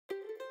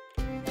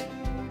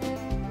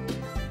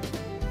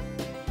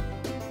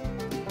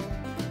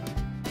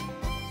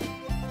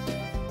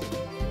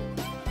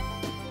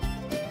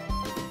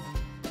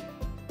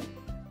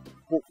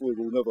hopefully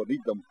we'll never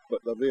need them, but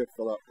they're there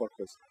for that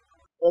purpose.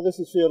 This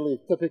is fairly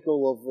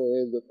typical of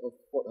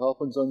what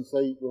happens on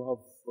site. We're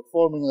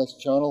forming this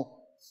channel.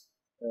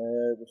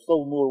 There's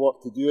still more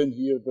work to do in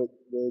here, but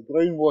the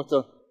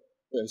groundwater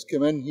that has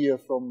come in here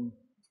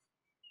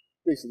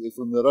basically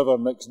from the river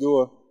next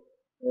door,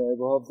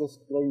 we'll have this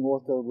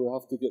groundwater, we'll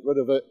have to get rid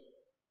of it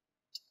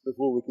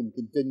before we can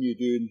continue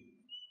doing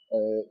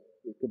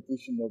the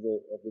completion of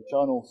the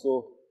channel.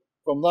 So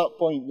from that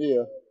point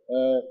there,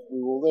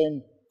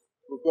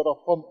 we've got a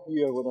pump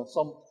here with a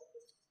sump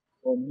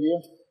on here.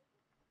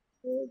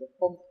 The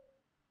pump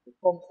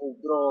will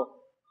draw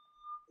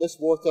this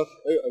water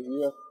out of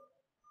here,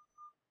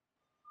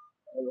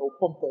 and it'll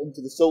pump it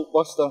into the silt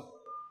buster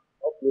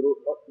up the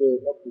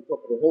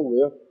top of the hill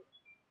there.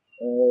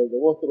 The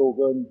water will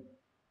go in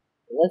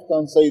the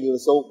left-hand side of the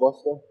silt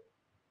buster,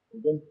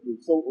 the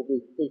silt will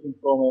be taken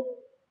from it,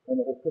 and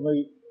it will come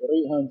out the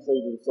right-hand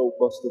side of the silt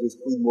buster as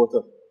clean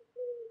water.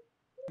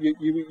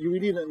 You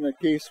would need it in a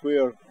case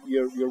where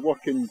you're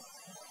working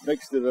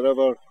next to the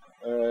river,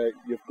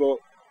 you've got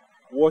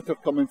water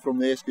coming from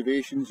the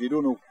excavations, you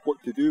don't know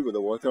what to do with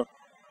the water.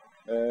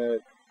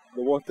 The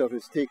water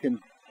is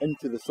taken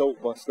into the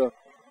silt buster,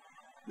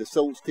 the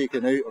silt's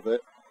taken out of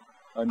it,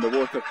 and the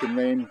water can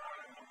then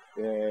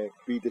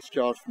be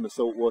discharged from the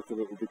salt water.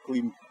 It will be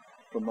clean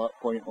from that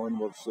point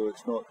onwards, so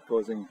it's not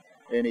causing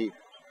any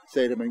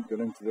sediment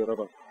going into the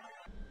river.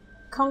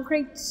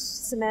 Concrete,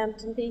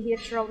 cement and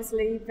pH are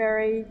obviously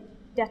very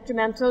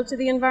detrimental to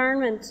the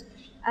environment.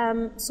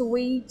 So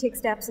we take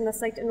steps on the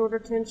site in order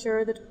to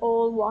ensure that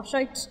all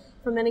washout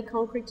from any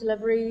concrete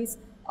deliveries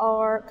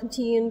are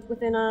contained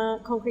within a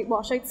concrete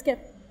washout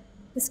skip.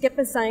 The skip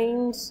is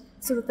signed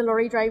so that the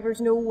lorry drivers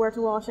know where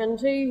to wash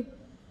into,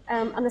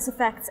 and this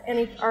prevents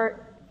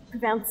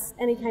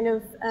any kind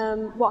of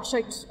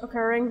washout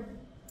occurring.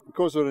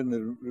 Because we're in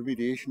the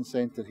remediation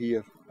centre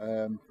here,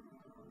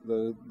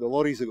 the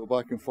lorries that go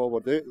back and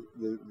forward out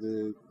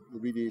the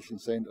remediation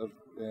centre,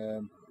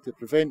 to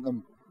prevent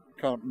them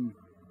carting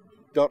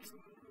dirt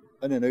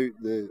in and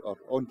out or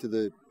onto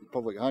the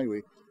public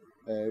highway,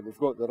 we've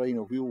got the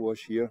Rhino wheel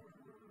wash here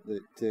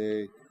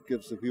that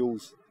gives the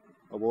wheels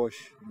a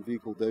wash, the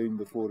vehicle down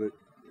before it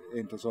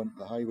enters onto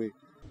the highway.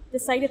 The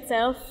site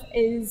itself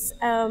is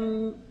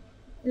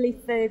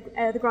beneath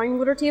the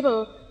groundwater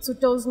table, so it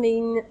does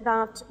mean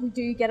that we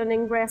do get an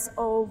ingress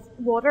of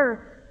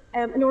water.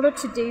 In order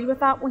to deal with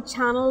that, we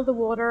channel the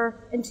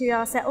water into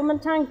a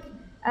settlement tank.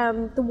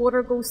 The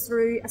water goes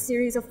through a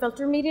series of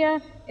filter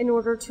media in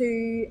order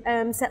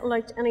to settle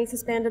out any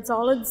suspended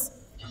solids.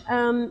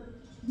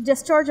 The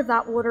discharge of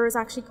that water is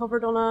actually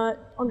covered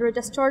under a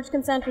discharge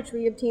consent which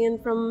we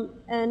obtained from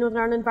Northern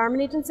Ireland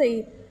Environment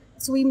Agency.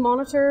 So we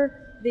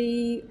monitor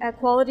the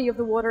quality of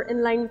the water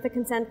in line with the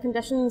consent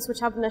conditions which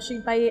have been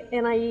issued by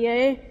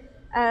NIEA.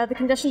 The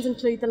conditions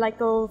include the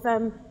like of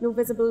no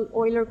visible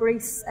oil or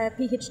grease,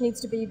 pH needs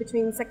to be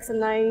between 6 and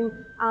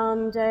 9,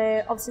 and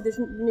obviously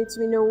there needs to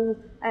be no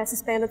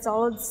suspended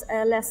solids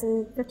less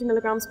than 50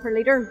 milligrams per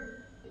litre.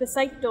 The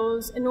site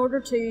does, in order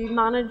to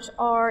manage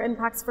our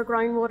impacts for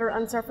groundwater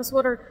and surface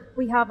water,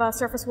 we have a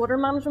surface water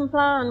management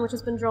plan which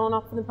has been drawn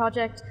up in the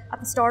project at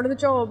the start of the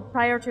job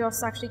prior to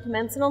us actually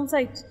commencing on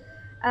site.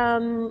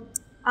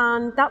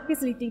 And that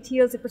basically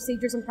details the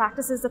procedures and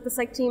practices that the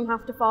site team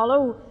have to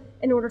follow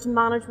in order to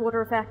manage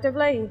water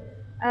effectively.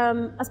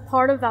 As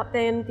part of that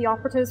then, the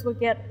operatives will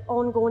get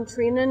ongoing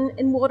training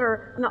in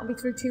water, and that will be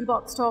through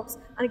toolbox talks.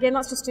 And again,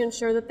 that's just to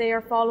ensure that they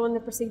are following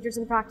the procedures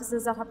and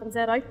practices that have been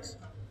set out.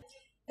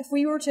 If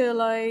we were to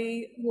allow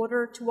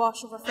water to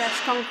wash over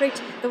fresh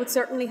concrete, that would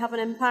certainly have an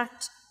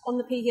impact on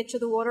the pH of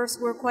the water, so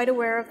we're quite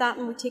aware of that,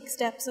 and we take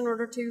steps in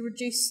order to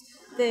reduce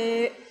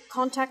the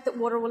contact that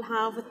water will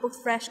have with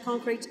both fresh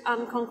concrete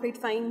and concrete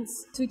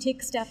fines. So we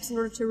take steps in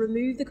order to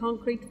remove the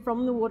concrete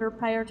from the water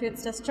prior to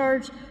its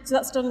discharge. So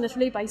that's done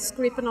literally by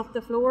scraping off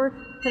the floor,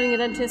 putting it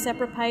into a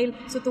separate pile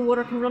so that the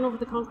water can run over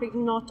the concrete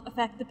and not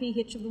affect the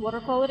pH of the water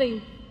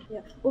quality.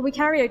 Yeah. Well, we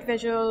carry out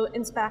visual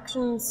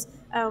inspections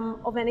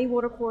of any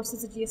water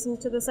courses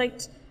adjacent to the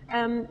site.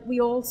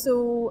 We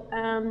also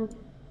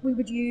we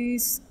would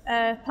use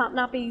plant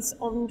nappies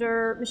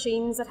under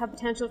machines that have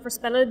potential for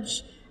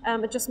spillage.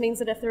 It just means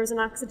that if there is an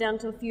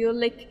accidental fuel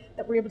leak,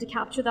 that we're able to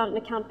capture that and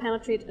it can't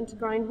penetrate into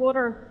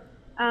groundwater.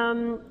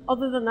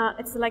 Other than that,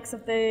 it's the likes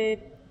of the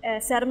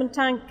sediment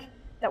tank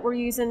that we're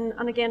using,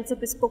 and again, it's a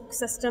bespoke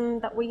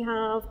system that we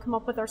have come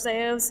up with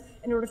ourselves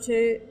in order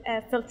to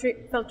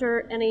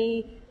filter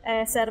any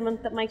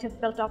sediment that might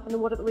have built up in the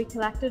water that we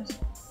collected.